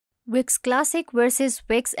Wix Classic versus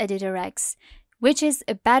Wix Editor X. Which is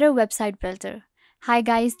a better website builder? Hi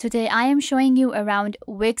guys, today I am showing you around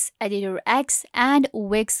Wix Editor X and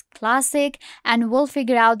Wix Classic, and we'll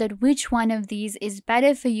figure out that which one of these is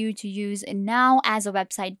better for you to use now as a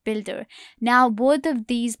website builder. Now both of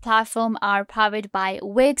these platforms are powered by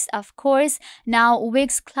Wix, of course. Now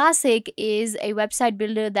Wix Classic is a website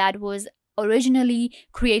builder that was originally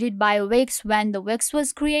created by Wix when the Wix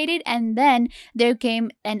was created, and then there came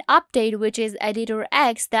an update which is Editor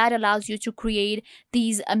X that allows you to create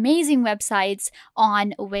these amazing websites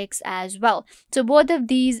on Wix as well. So both of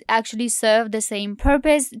these actually serve the same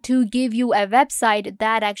purpose, to give you a website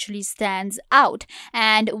that actually stands out,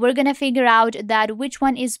 and we're gonna figure out that which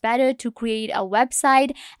one is better to create a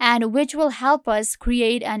website and which will help us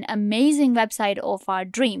create an amazing website of our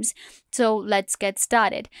dreams. So let's get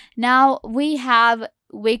started. Now we have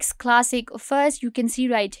Wix Classic first. You can see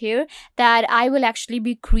right here that I will actually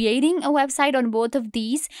be creating a website on both of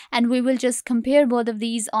these, and we will just compare both of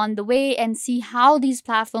these on the way and see how these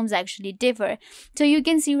platforms actually differ. So you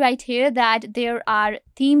can see right here that there are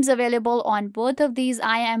themes available on both of these.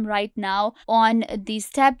 I am right now on the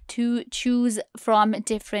step to choose from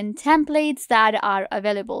different templates that are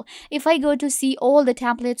available. If I go to see all the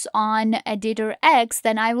templates on Editor X,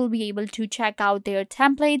 then I will be able to check out their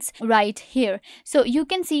templates right here. So you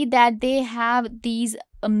can see that they have these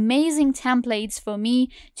amazing templates for me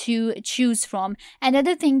to choose from.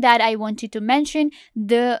 Another thing that I wanted to mention,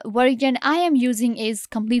 the version I am using is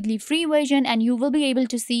completely free version, and you will be able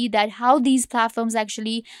to see that how these platforms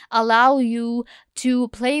actually allow you to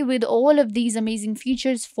play with all of these amazing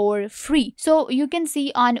features for free. So you can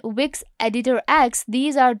see on Wix Editor X,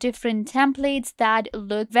 these are different templates that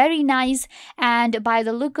look very nice, and by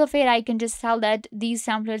the look of it I can just tell that these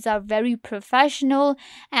templates are very professional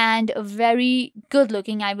and very good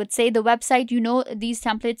looking. I would say the website, these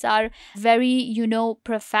templates are very,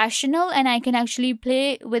 professional, and I can actually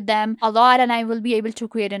play with them a lot, and I will be able to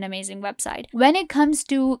create an amazing website. When it comes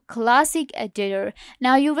to Classic Editor,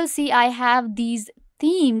 now you will see I have these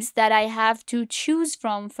themes that I have to choose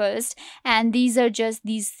from first, and these are just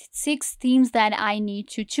these 6 themes that I need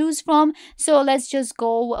to choose from. So let's just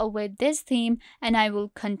go with this theme and I will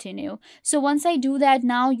continue. So once I do that,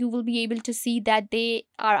 now you will be able to see that they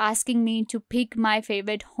are asking me to pick my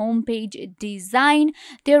favorite homepage design.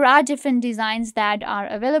 There are different designs that are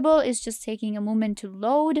available. It's just taking a moment to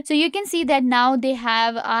load. So you can see that now they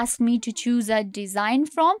have asked me to choose a design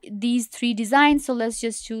from these 3 designs. So let's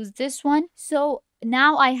just choose this one. So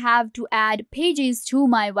now I have to add pages to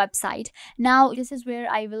my website. Now this is where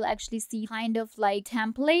I will actually see kind of like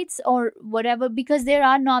templates or whatever, because there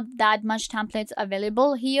are not that much templates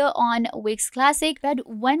available here on Wix Classic. But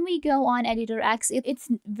when we go on Editor X, it's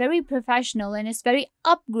very professional and it's very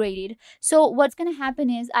upgraded. So what's gonna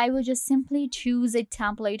happen is I will just simply choose a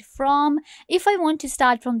template from. If I want to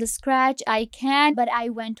start from the scratch, I can, but I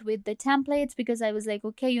went with the templates because I was like,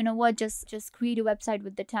 okay, you know what, just create a website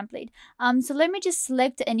with the template. So let me just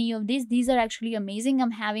select any of these are actually amazing.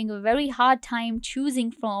 I'm having a very hard time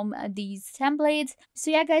choosing from these templates.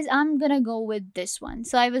 So yeah guys, I'm gonna go with this one.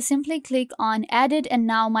 So I will simply click on edit, and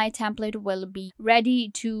now my template will be ready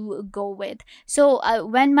to go with. So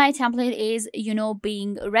when my template is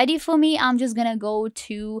being ready for me, I'm just gonna go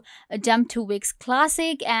to jump to Wix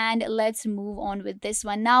Classic, and let's move on with this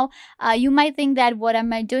one. Now you might think that what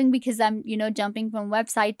am I doing, because I'm jumping from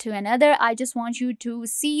website to another. I just want you to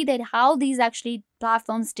see that how these actually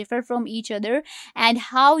platforms differ from each other, and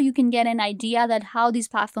how you can get an idea that how these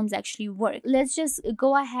platforms actually work. Let's just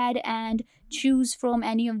go ahead and choose from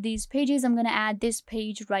any of these pages. I'm going to add this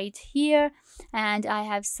page right here, and I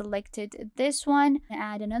have selected this one.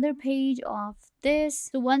 Add another page of this.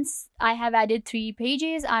 So once I have added 3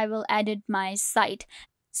 pages, I will edit my site.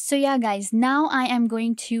 So yeah guys, now I am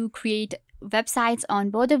going to create websites on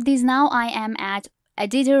both of these. Now I am at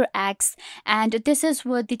Editor X, and this is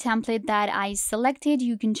what the template that I selected.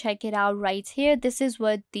 You can check it out right here. This is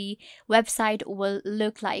what the website will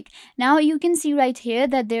look like. Now you can see right here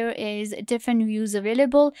that there is different views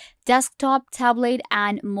available: desktop, tablet,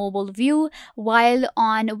 and mobile view, while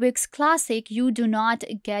on Wix Classic you do not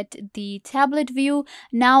get the tablet view.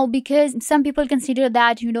 Now because some people consider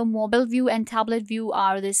that mobile view and tablet view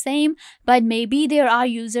are the same, but maybe there are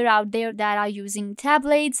users out there that are using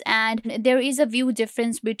tablets, and there is a view difference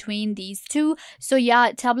difference between these two. So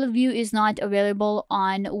yeah, tablet view is not available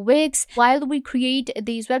on Wix. While we create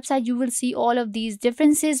these websites, you will see all of these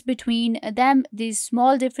differences between them, these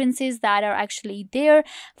small differences that are actually there.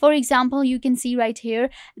 For example, you can see right here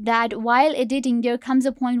that while editing, there comes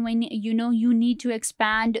a point when you need to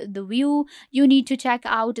expand the view. You need to check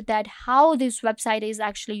out that how this website is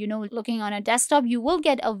actually looking on a desktop. You will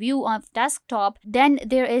get a view of desktop. Then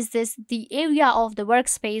there is this, the area of the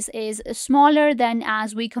workspace is smaller than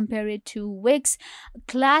as we compare it to Wix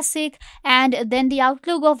Classic. And then the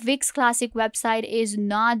outlook of Wix Classic website is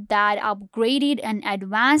not that upgraded and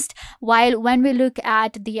advanced, while when we look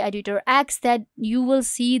at the Editor X, that you will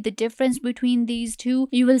see the difference between these two.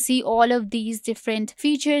 You will see all of these different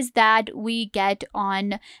features that we get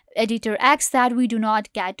on Editor X that we do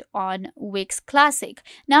not get on Wix Classic.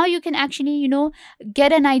 Now you can actually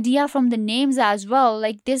get an idea from the names as well.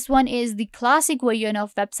 Like this one is the classic version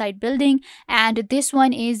of website building, and this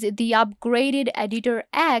one is the upgraded Editor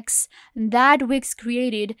X that Wix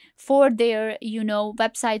created for their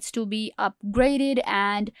websites to be upgraded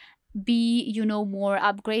and be more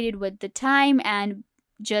upgraded with the time and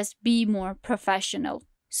just be more professional.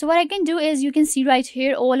 So what I can do is, you can see right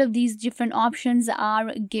here, all of these different options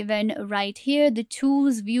are given right here, the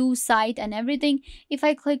tools, view, site, and everything. If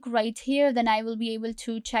I click right here, then I will be able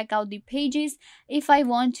to check out the pages. If I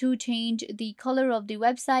want to change the color of the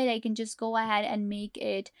website, I can just go ahead and make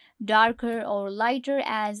it darker or lighter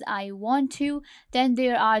as I want to. Then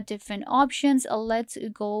there are different options. Let's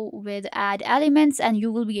go with add elements, and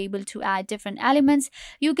you will be able to add different elements.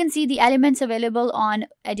 You can see the elements available on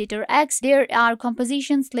Editor X. There are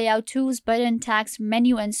compositions, layout tools, button, text,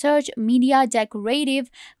 menu and search, media,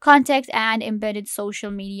 decorative, contact, and embedded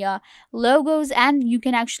social media logos. And you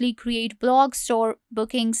can actually create blogs, store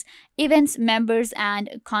bookings, events, members,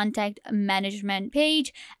 and contact management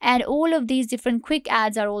page. And all of these different quick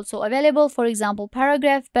adds are also available. For example,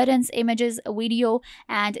 paragraph, buttons, images, video,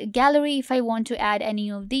 and gallery. If I want to add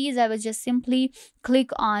any of these, I will just simply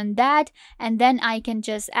click on that, and then I can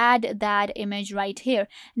just add that image right here.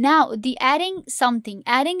 Now the adding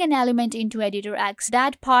an element into Editor X,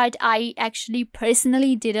 that part I actually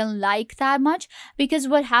personally didn't like that much, because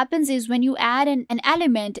what happens is when you add an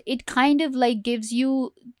element, it kind of like gives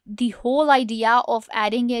you the whole idea of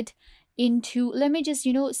adding it into, let me just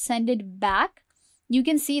send it back. You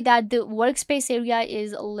can see that the workspace area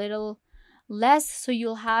is a little less, so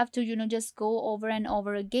you'll have to just go over and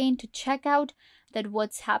over again to check out that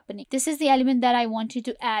what's happening. This is the element that I wanted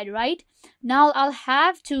to add. Right now I'll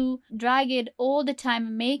have to drag it all the time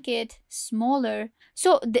and make it smaller.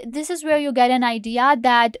 So this is where you get an idea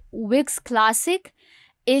that Wix Classic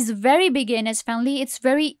is very beginners friendly. It's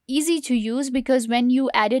very easy to use, because when you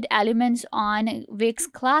added elements on Wix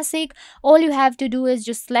Classic, all you have to do is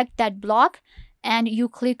just select that block and you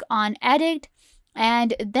click on edit,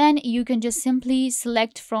 and then you can just simply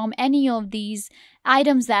select from any of these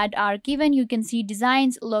items that are given. You can see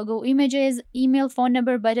designs, logo, images, email, phone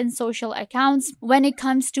number, buttons, social accounts. When it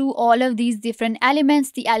comes to all of these different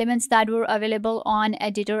elements, the elements that were available on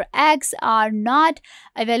Editor X are not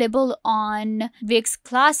available on Wix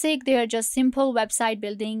Classic. They are just simple website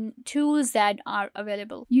building tools that are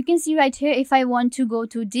available. You can see right here, if I want to go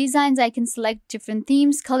to designs, I can select different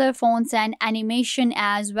themes, color, fonts, and animation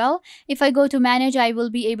as well. If I go to manage, I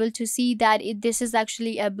will be able to see that this is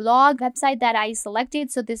actually a blog website that I selected.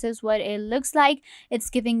 So this is what it looks like. It's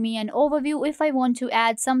giving me an overview. If I want to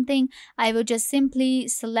add something, I will just simply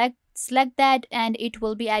select that and it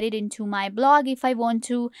will be added into my blog. If I want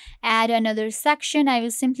to add another section, I will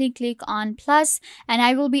simply click on plus, and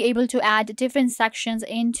I will be able to add different sections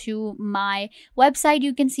into my website.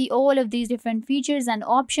 You can see all of these different features and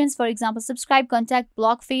options. For example, subscribe, contact,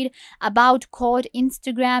 blog feed, about, code,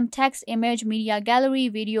 Instagram, text, image, media gallery,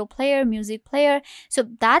 video player, music player. So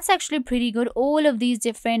that's actually pretty good. All of these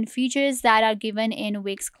different features that are given in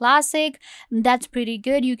Wix Classic, that's pretty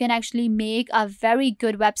good. You can actually make a very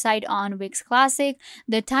good website on Wix Classic.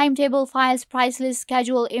 The timetable, files, price list,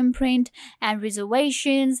 schedule, imprint, and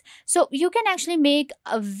reservations. So you can actually make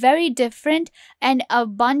a very different, and a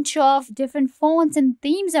bunch of different fonts and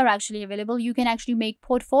themes are actually available. You can actually make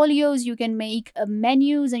portfolios, you can make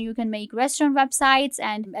menus, and you can make restaurant websites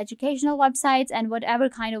and educational websites and whatever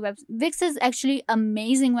kind of Wix is actually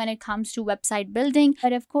amazing when it comes to website building.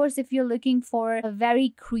 But of course, if you're looking for a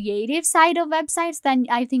very creative side of websites, then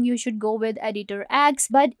I think you should go with Editor X.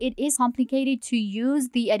 But it is complicated to use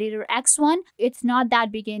the Editor X one. It's not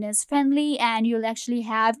that beginners friendly, and you'll actually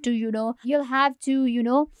have to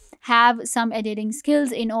have some editing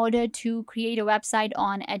skills in order to create a website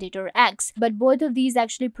on Editor X. But both of these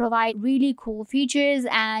actually provide really cool features,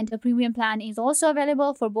 and the premium plan is also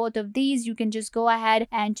available for both of these. You can just go ahead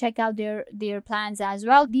and check out their plans as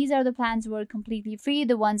well. These are the plans were completely free,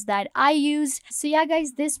 the ones that I used. So yeah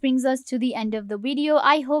guys, this brings us to the end of the video.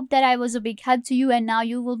 I hope that I was a big help to you, and now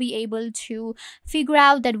you will be able to figure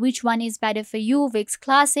out that which one is better for you, Wix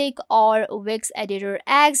Classic or Wix Editor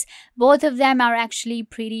X. Both of them are actually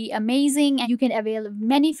pretty amazing, and you can avail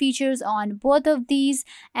many features on both of these.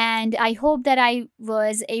 And I hope that I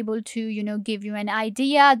was able to, give you an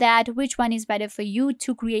idea that which one is better for you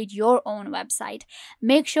to create your own website.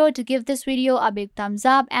 Make sure to give this video a big thumbs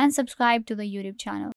up and subscribe to the YouTube channel.